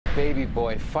Baby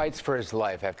boy fights for his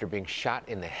life after being shot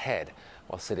in the head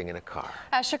while sitting in a car.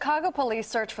 As Chicago police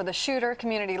search for the shooter,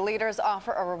 community leaders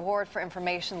offer a reward for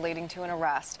information leading to an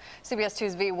arrest. CBS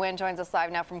 2's Vi Nguyen joins us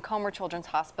live now from Comer Children's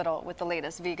Hospital with the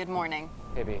latest. Vi, good morning.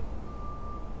 Hey, Vi.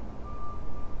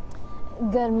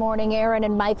 Good morning, Aaron.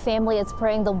 And Mike family is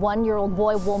praying the one-year-old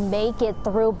boy will make it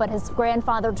through, but his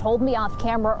grandfather told me off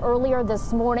camera earlier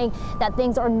this morning that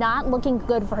things are not looking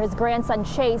good for his grandson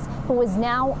Chase, who is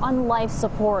now on life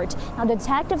support. Now,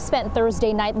 detectives spent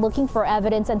Thursday night looking for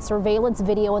evidence and surveillance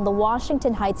video in the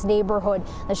Washington Heights neighborhood.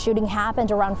 The shooting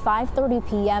happened around 5:30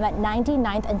 p.m. at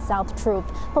 99th and South Troop.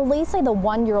 Police say the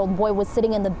one-year-old boy was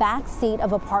sitting in the back seat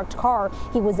of a parked car.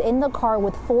 He was in the car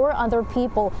with 4 other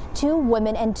people, 2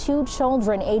 women and 2 children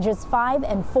ages 5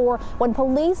 and 4. When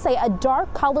police say a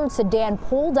dark-colored sedan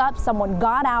pulled up, someone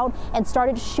got out and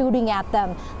started shooting at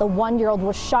them. The one-year-old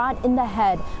was shot in the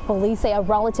head. Police say a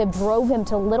relative drove him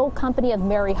to Little Company of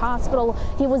Mary Hospital.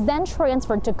 He was then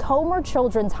transferred to Comer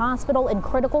Children's Hospital in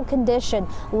critical condition.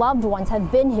 Loved ones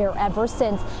have been here ever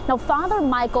since. Now, Father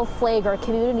Michael Flager,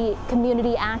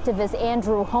 community activist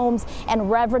Andrew Holmes, and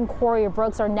Reverend Corey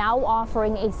Brooks are now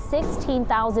offering a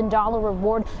 $16,000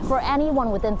 reward for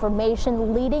anyone with information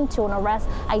leading to an arrest.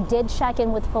 I did check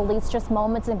in with police just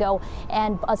moments ago,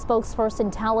 and a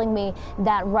spokesperson telling me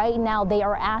that right now they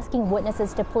are asking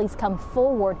witnesses to please come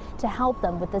forward to help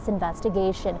them with this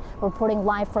investigation. Reporting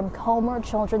live from Comer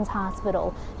Children's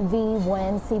Hospital, Vi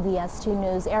Nguyen, CBS 2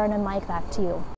 News. Aaron and Mike, back to you.